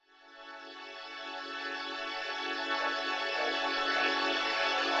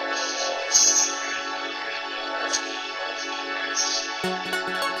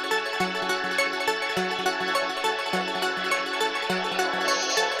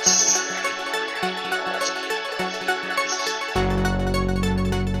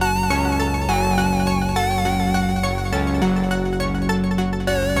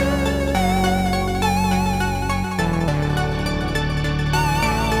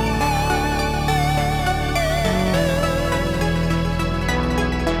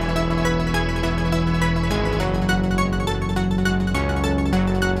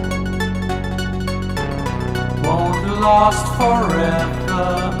lost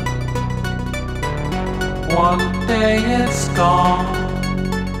forever. One day it's gone.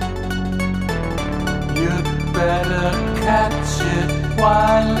 You'd better catch it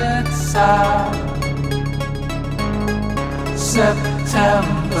while it's out.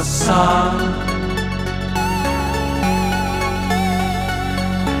 September sun.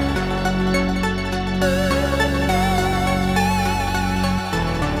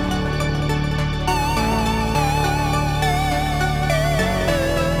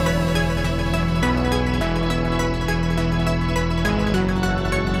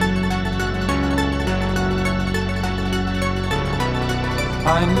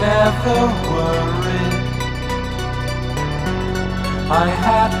 I never worried. I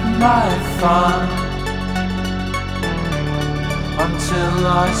had my fun until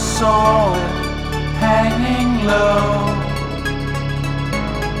I saw it hanging low.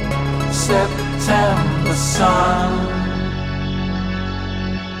 September sun.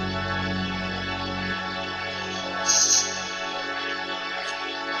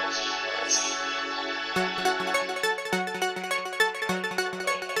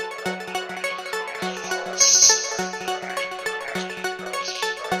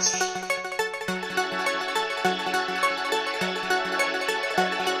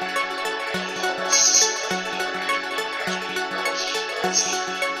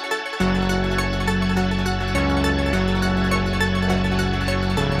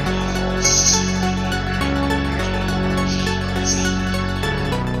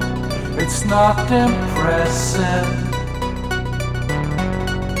 It's not impressive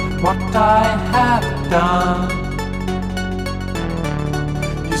what I have done.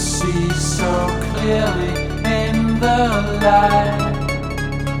 You see so clearly in the light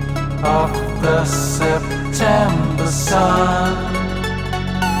of the September sun.